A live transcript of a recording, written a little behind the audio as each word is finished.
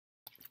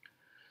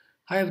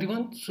Hi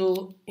everyone.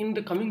 So in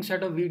the coming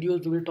set of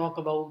videos, we will talk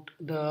about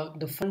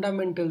the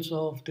fundamentals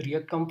of the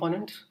React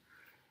components.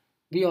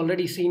 We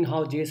already seen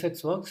how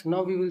JSX works.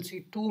 Now we will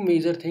see two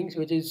major things,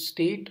 which is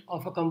state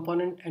of a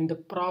component and the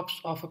props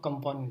of a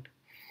component.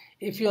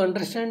 If you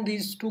understand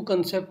these two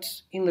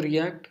concepts in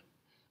React,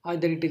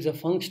 either it is a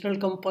functional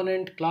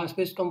component,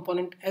 class-based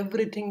component,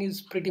 everything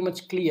is pretty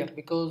much clear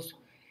because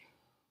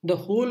the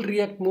whole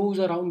React moves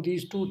around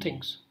these two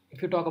things.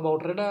 If you talk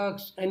about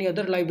Redux, any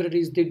other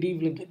libraries, they deal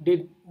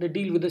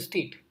with the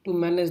state to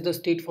manage the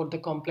state for the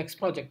complex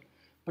project.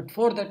 But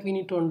for that, we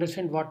need to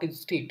understand what is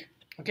state.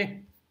 Okay.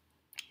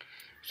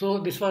 So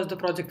this was the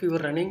project we were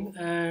running,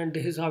 and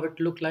this is how it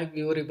looked like.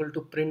 We were able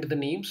to print the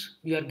names.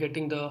 We are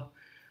getting the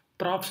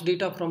props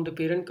data from the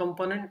parent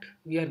component.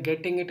 We are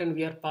getting it, and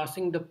we are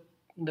passing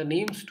the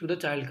names to the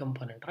child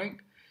component, right?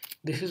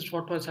 This is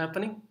what was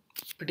happening.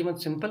 Pretty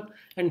much simple.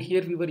 And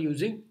here we were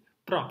using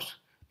props.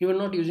 We were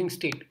not using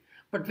state,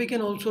 but we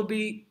can also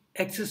be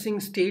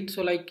accessing state.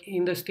 So like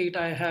in the state,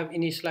 I have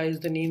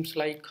initialized the names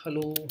like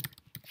hello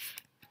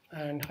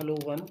and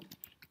hello1.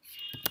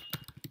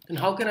 And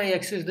how can I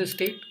access the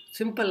state?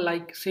 Simple,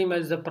 like same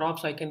as the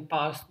props, I can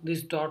pass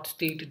this dot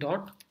state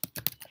dot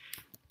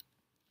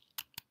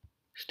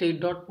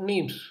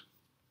names.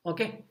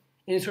 Okay.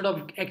 Instead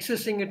of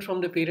accessing it from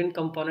the parent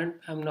component,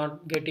 I'm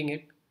not getting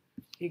it.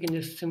 You can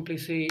just simply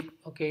say,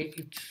 okay,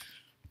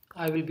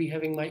 I will be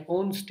having my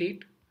own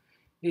state.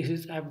 This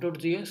is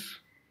app.js,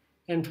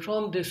 and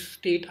from this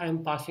state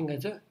I'm passing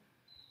as a,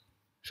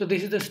 so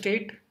this is the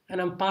state,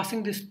 and I'm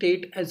passing this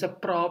state as a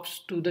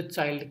props to the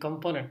child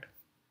component,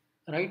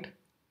 right?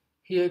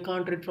 Here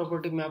can't read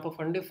property map of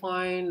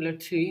undefined.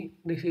 Let's see,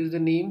 this is the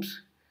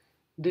names.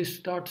 This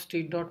dot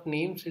state dot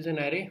names is an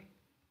array.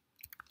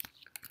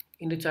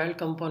 In the child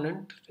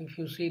component, if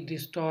you see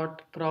this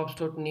dot props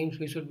dot names,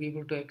 we should be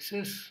able to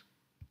access.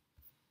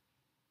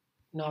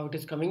 Now it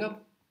is coming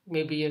up,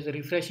 maybe as a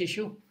refresh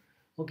issue.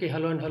 Okay,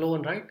 hello and hello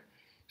one, right?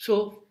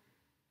 So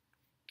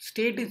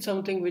state is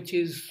something which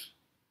is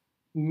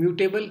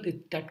mutable,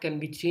 that can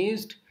be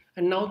changed.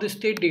 And now the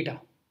state data,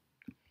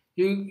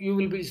 you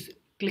will be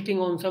clicking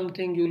on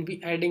something, you will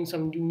be adding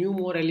some new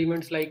more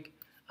elements, like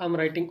I'm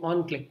writing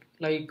on click,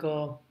 like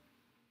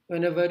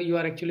whenever you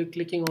are actually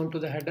clicking onto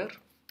the header,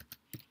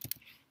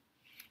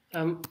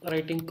 I'm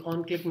writing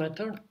on click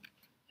method,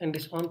 and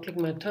this on click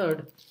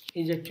method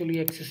is actually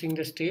accessing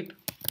the state.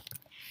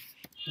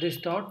 This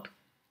dot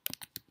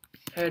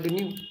add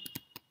new,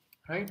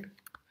 right?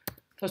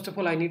 First of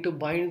all, I need to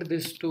bind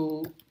this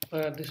to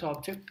this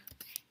object,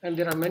 and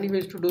there are many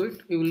ways to do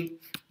it. We will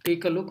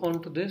take a look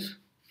onto this.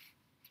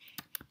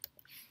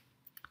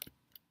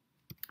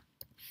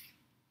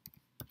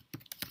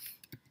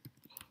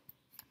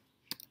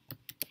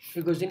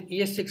 Because in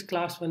ES6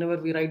 class, whenever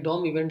we write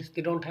DOM events,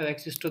 they don't have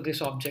access to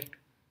this object.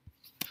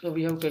 So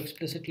we have to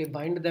explicitly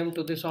bind them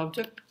to this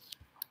object.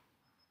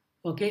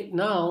 Okay,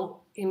 now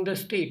in the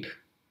state,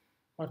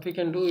 what we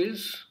can do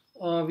is,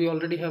 we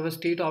already have a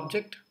state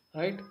object,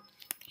 right?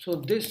 So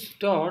this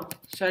dot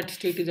set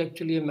state is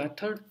actually a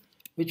method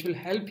which will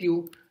help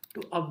you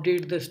to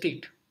update the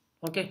state.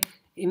 Okay,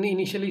 in the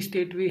initially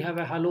state we have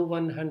a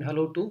hello1 and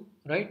hello2,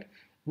 right?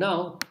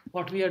 Now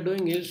what we are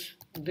doing is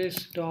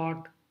this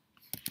dot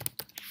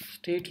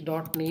state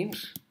dot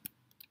names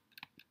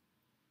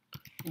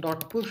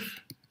dot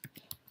push,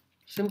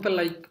 simple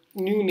like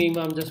new name,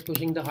 I'm just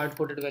pushing the hard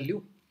coded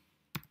value,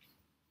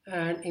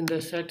 and in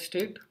the set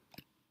state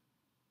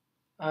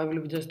I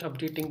will be just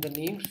updating the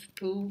names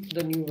to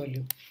the new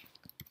value.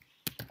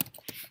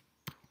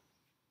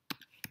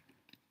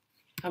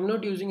 I'm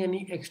not using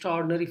any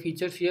extraordinary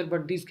features here,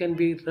 but these can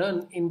be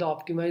run in the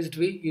optimized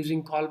way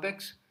using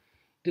callbacks.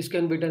 This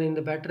can be done in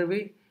the better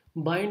way.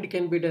 Bind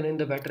can be done in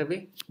the better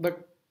way,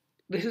 but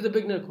this is the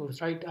beginner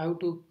course, right? I have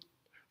to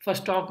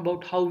first talk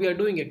about how we are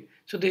doing it.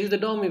 So this is the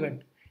DOM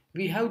event.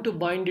 We have to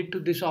bind it to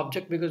this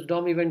object because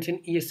DOM events in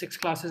ES6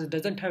 classes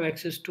doesn't have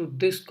access to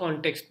this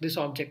context, this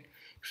object.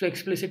 So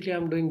explicitly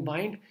I'm doing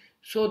bind,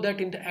 so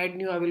that in the add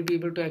new I will be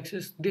able to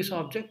access this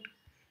object.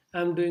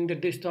 I'm doing the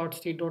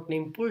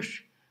this.state.name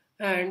push,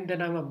 and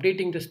then I'm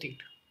updating the state.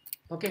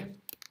 Okay.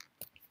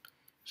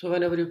 So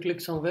whenever you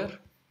click somewhere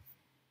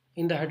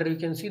in the header, you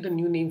can see the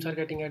new names are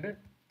getting added.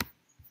 A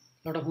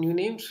lot of new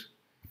names.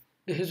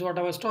 This is what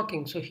I was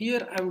talking. So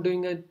here I'm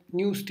doing a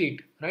new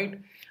state, right?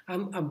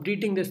 I'm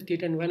updating the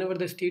state, and whenever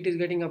the state is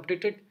getting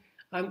updated,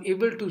 I'm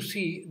able to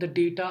see the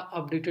data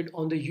updated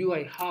on the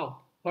UI. How?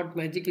 What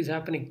magic is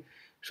happening?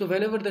 So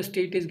whenever the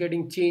state is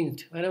getting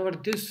changed, whenever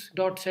this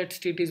dot set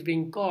state is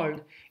being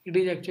called, it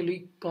is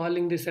actually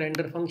calling this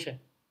render function.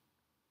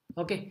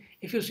 Okay,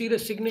 if you see the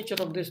signature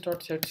of this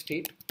dot set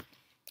state,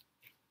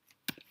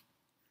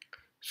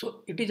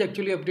 so it is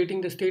actually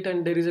updating the state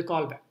and there is a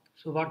callback.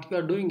 So what you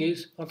are doing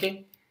is,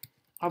 okay,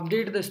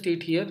 update the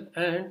state here,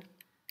 and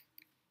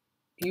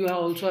you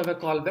also have a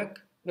callback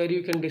where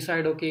you can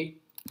decide, okay,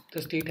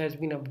 the state has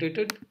been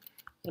updated.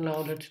 So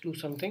now let's do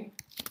something.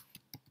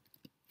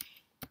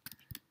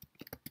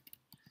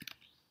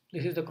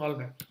 This is the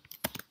callback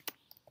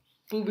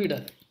to be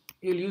done.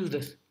 You'll use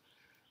this.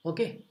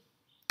 Okay.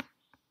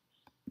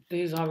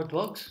 this is how it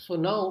works. So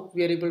now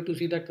we are able to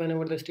see that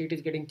whenever the state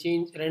is getting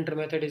changed, render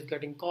method is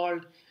getting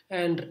called,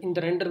 and in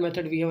the render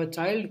method we have a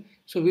child,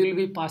 so we will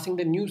be passing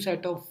the new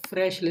set of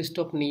fresh list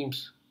of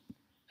names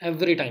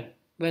every time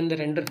when the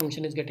render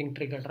function is getting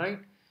triggered, right?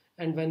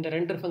 And when the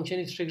render function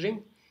is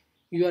triggering,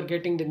 you are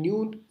getting the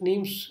new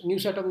names, new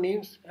set of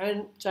names,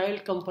 and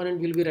child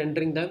component will be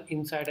rendering them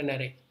inside an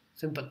array.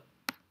 Simple.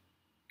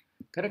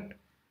 Correct?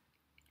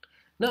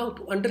 Now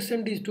to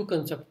understand these two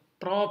concepts,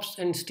 props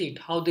and state,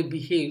 how they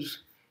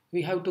behaves,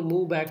 we have to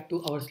move back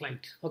to our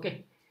slides.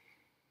 Okay.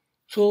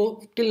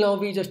 So till now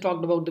we just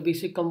talked about the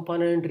basic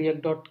component.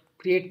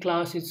 React.create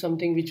class is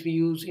something which we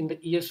use in the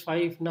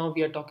ES5. Now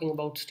we are talking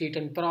about state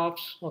and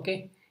props.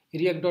 Okay.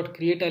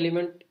 React.create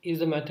element is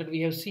the method we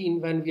have seen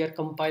when we are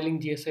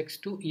compiling JSX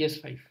to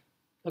ES5.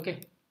 Okay.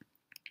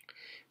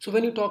 So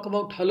when you talk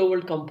about hello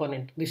world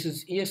component, this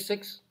is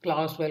ES6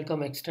 class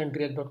welcome extend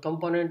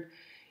React.component.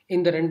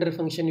 In the render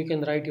function you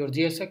can write your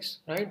JSX,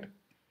 right?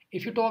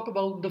 If you talk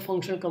about the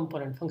functional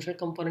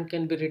component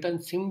can be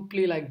written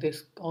simply like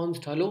this,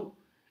 const hello,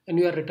 and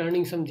you are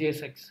returning some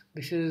JSX.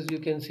 This is, you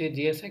can say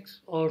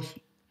JSX or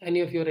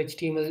any of your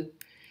HTML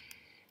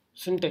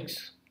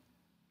syntax.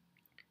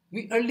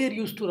 We earlier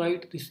used to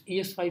write this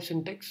ES5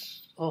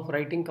 syntax of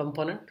writing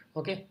component.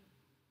 Okay.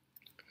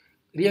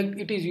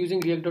 It is using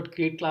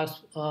React.create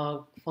class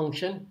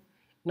function.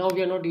 Now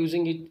we are not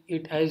using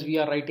it as we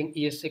are writing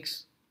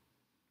ES6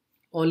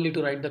 only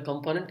to write the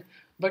component.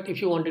 But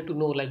if you wanted to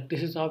know, like,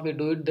 this is how we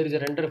do it, there is a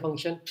render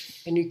function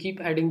and you keep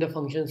adding the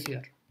functions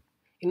here.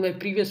 In my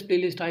previous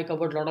playlist I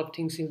covered a lot of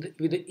things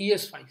with the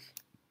ES5.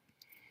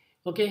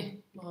 Okay,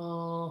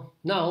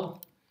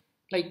 now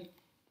like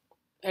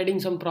adding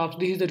some props,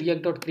 this is the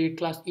React.create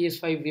class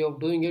ES5 way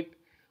of doing it.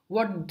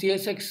 What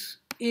JSX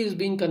is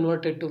being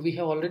converted to, we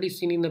have already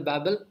seen in the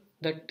Babel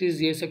that this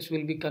JSX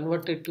will be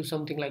converted to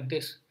something like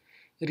this.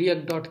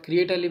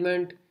 React.create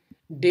element,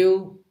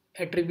 div,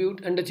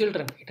 attribute, and the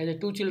children. It has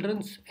two children,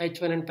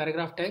 h1 and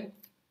paragraph tag.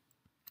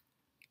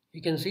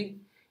 You can see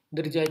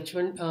there is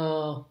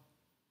h1.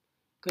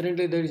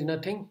 Currently there is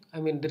nothing. I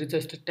mean, there is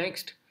just a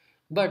text.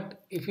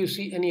 But if you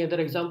see any other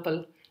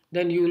example,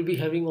 then you will be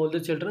having all the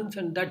children,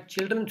 and that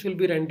children will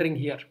be rendering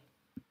here.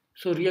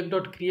 So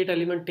React.create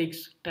element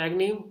takes tag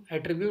name,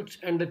 attributes,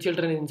 and the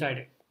children inside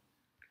it.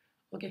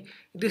 Okay,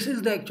 this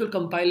is the actual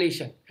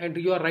compilation, and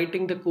you are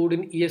writing the code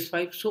in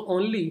ES5. So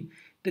only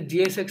the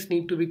JSX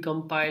need to be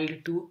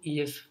compiled to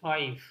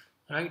ES5,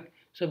 right?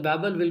 So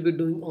Babel will be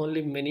doing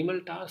only minimal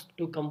task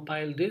to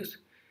compile this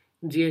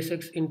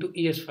JSX into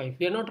ES5.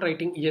 We are not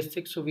writing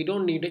ES6, so we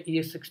don't need a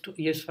ES6 to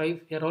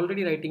ES5. We are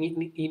already writing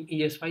it in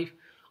ES5.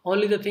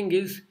 Only the thing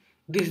is,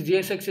 this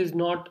JSX is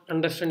not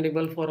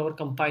understandable for our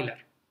compiler,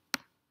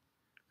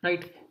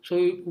 right?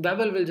 So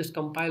Babel will just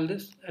compile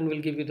this and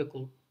will give you the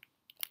code.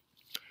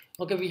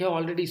 Okay, we have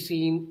already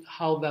seen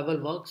how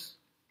Babel works.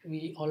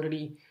 We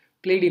already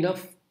played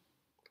enough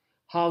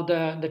how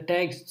the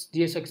tags,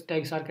 JSX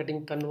tags are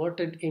getting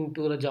converted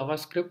into the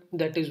JavaScript.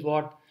 That is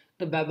what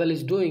the Babel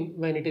is doing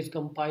when it is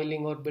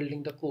compiling or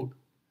building the code.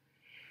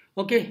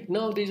 Okay,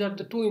 now these are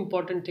the two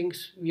important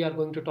things we are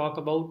going to talk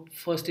about.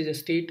 First is a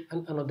state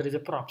and another is a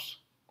props.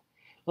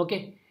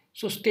 Okay,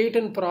 so state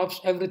and props,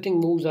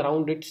 everything moves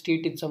around it.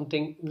 State is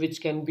something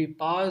which can be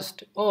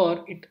passed,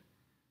 or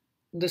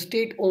the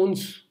state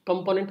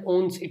component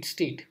owns its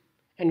state,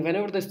 and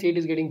whenever the state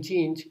is getting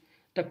changed,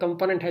 the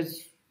component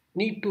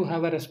need to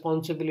have a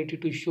responsibility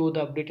to show the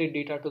updated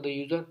data to the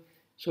user.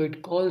 So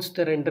it calls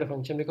the render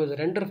function, because the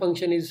render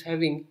function is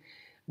having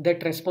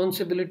that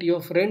responsibility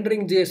of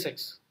rendering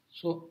JSX.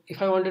 So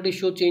if I wanted to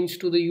show change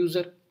to the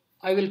user,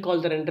 I will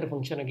call the render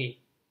function again.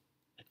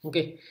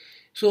 Okay,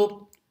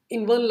 so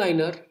in one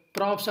liner,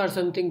 props are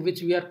something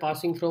which we are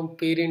passing from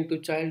parent to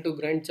child to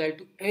grandchild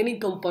to any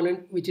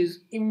component which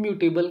is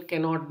immutable,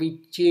 cannot be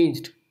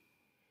changed.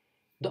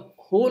 The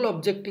whole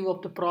objective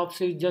of the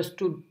props is just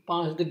to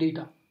pass the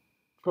data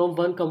from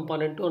one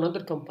component to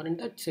another component.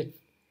 That's it.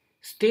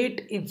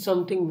 State is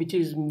something which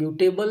is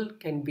mutable,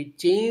 can be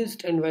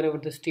changed, and whenever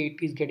the state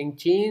is getting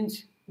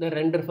changed, the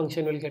render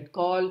function will get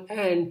called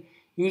and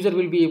user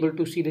will be able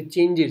to see the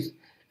changes.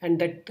 And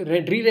that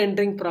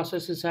re-rendering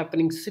process is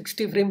happening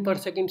 60 frames per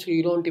second, so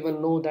you don't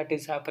even know that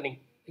is happening.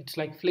 It's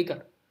like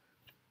flicker.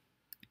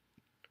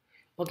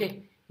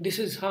 Okay, this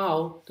is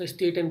how the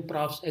state and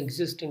props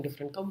exist in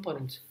different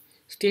components.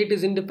 State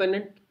is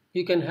independent.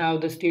 You can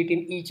have the state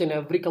in each and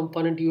every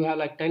component. You have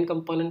like 10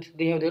 components,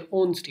 they have their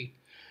own state.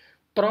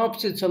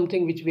 Props is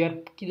something which we are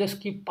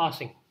just keep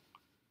passing.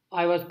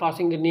 I was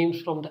passing the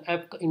names from the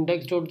app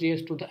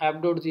index.js to the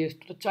app.js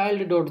to the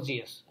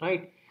child.js,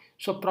 right?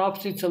 So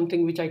props is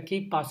something which I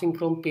keep passing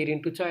from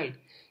parent to child.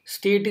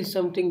 State is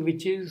something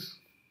which is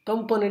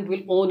component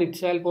will own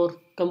itself, or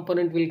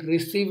component will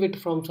receive it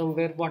from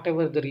somewhere,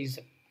 whatever the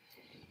reason.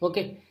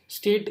 Okay,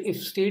 state,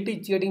 if state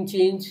is getting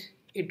changed,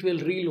 it will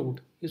reload.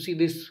 You see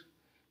this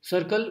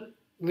circle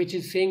which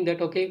is saying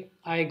that, okay,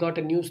 I got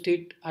a new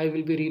state, I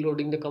will be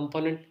reloading the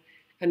component.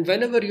 And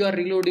whenever you are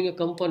reloading a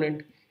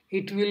component,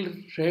 it will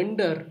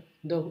render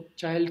the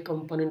child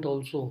component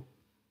also.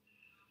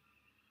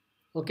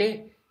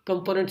 Okay,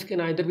 components can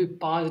either be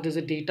passed as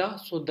a data,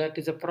 so that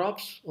is a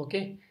props.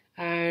 Okay,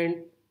 and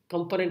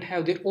component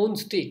have their own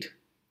state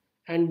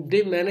and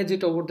they manage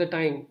it over the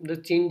time. The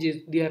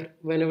changes they are,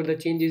 whenever the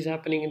change is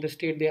happening in the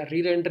state, they are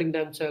re-rendering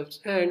themselves.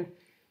 And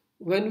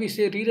when we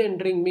say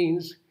re-rendering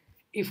means,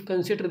 if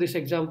consider this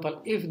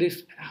example, if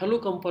this hello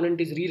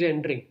component is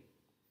re-rendering,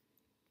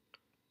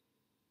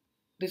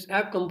 this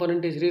app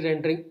component is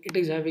re-rendering, it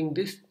is having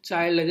this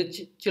child as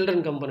a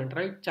children component,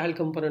 right? Child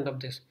component of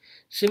this.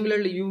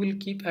 Similarly, you will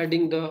keep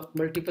adding the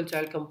multiple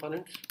child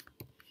components.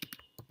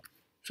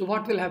 So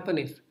what will happen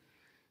is,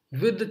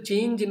 with the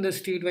change in the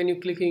state, when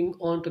you're clicking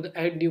onto the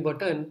add new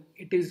button,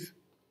 it is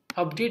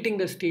updating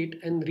the state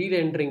and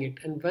re-rendering it.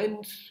 And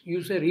once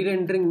you say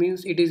re-rendering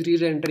means it is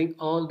re-rendering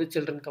all the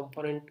children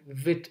component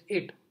with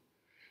it.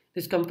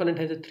 This component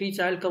has a 3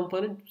 child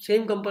component,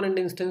 same component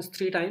instance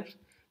 3 times,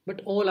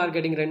 but all are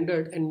getting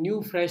rendered and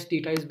new fresh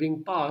data is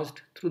being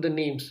passed through the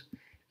names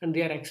and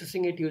they are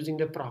accessing it using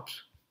the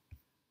props.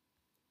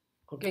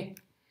 Okay,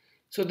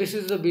 so this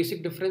is the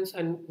basic difference.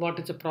 And what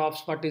is a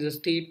props, what is a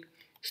state?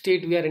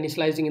 State we are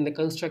initializing in the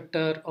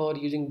constructor or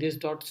using this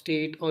dot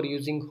state or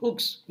using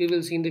hooks. We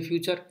will see in the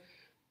future.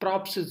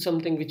 Props is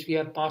something which we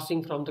are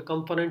passing from the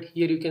component.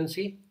 Here you can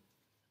see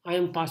I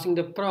am passing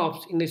the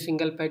props in a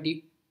single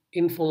patty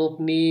in form of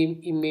name,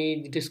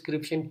 image,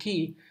 description,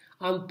 key.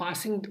 I'm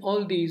passing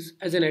all these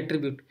as an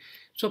attribute.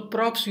 So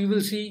props, you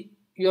will see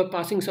you are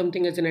passing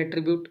something as an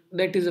attribute,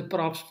 that is a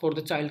props for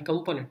the child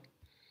component.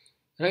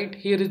 Right,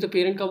 here is the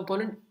parent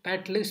component,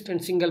 pat list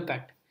and single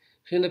pat.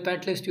 So in the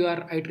pat list you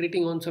are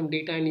iterating on some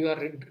data and you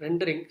are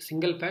rendering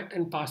single pat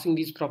and passing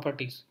these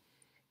properties: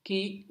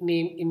 key,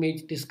 name,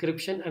 image,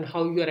 description, and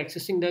how you are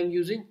accessing them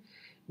using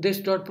this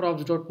dot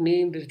props dot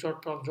name, this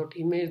dot props dot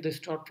image, this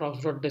dot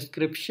props dot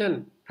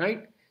description.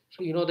 Right,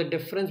 so you know the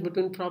difference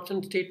between props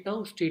and state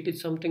now. State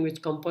is something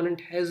which component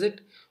has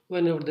it.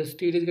 Whenever the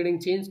state is getting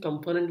changed,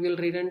 component will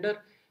re-render.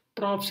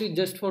 Props is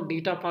just for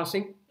data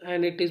passing,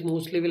 and it is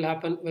mostly will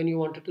happen when you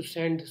wanted to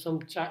send some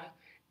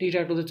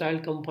data to the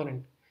child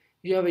component.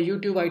 You have a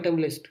YouTube item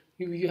list.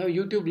 You have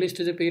YouTube list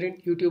as a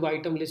parent, YouTube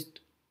item list.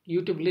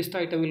 YouTube list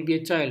item will be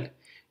a child.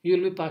 You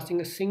will be passing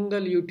a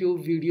single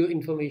YouTube video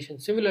information.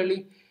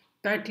 Similarly,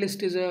 pat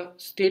list is a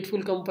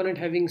stateful component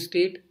having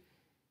state.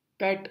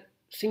 Pat,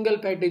 single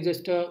pat is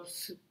just a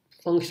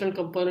functional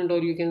component, or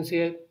you can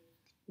say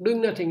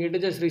doing nothing. It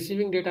is just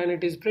receiving data and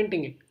it is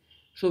printing it.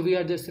 So we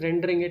are just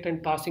rendering it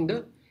and passing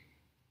the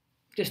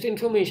just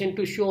information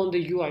to show on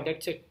the UI.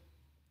 That's it.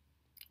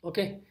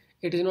 Okay,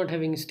 it is not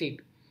having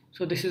state.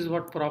 So this is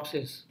what props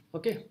is.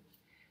 Okay,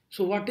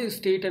 so what is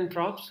state and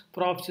props?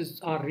 Props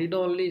are read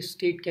only.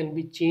 State can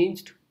be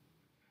changed.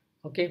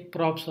 Okay,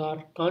 props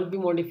are can't be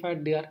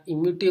modified. They are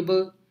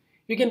immutable.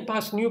 You can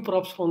pass new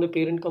props from the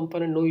parent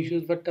component, no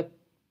issues, but the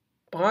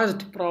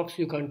passed props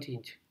you can't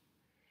change.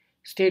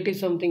 State is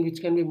something which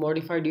can be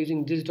modified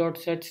using this dot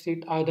set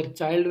state. Either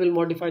child will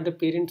modify the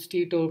parent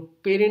state or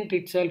parent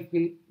itself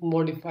will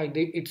modify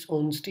its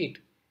own state.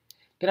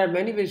 There are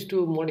many ways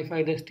to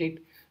modify the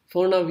state.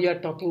 For now we are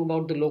talking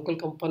about the local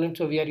component,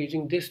 so we are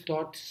using this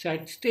dot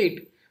set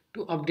state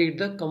to update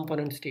the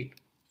component state.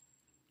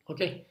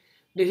 Okay,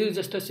 this is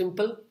just a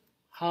simple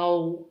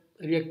how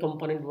React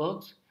component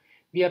works.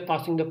 We are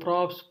passing the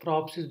props.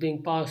 Props is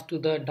being passed to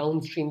the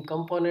downstream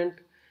component.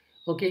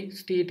 Okay,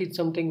 state is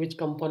something which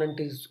component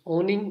is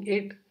owning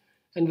it,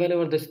 and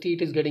whenever the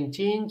state is getting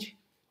changed,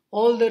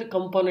 all the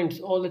components,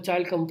 all the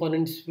child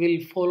components will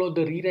follow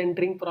the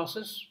re-rendering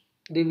process.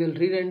 They will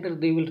re-render,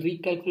 they will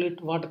recalculate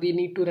what they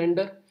need to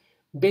render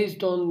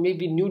based on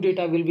maybe new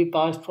data will be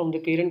passed from the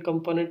parent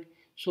component.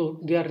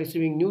 So they are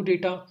receiving new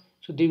data,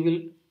 so they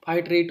will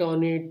iterate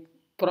on it,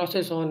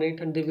 process on it,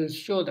 and they will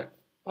show that.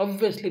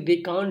 Obviously they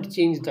can't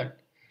change that.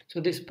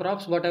 So this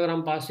props, whatever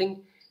I'm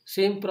passing,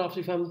 same props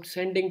if I'm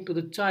sending to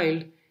the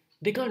child,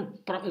 they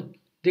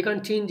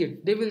can't change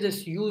it. They will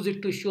just use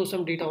it to show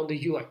some data on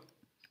the UI.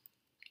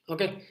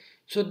 Okay,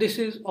 so this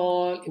is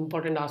all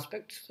important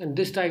aspects, and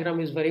this diagram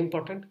is very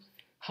important,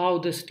 how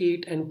the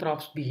state and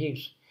props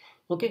behaves.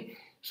 Okay,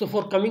 so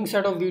for coming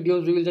set of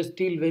videos we will just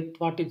deal with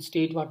what is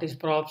state, what is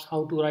props,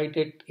 how to write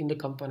it in the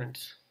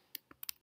components.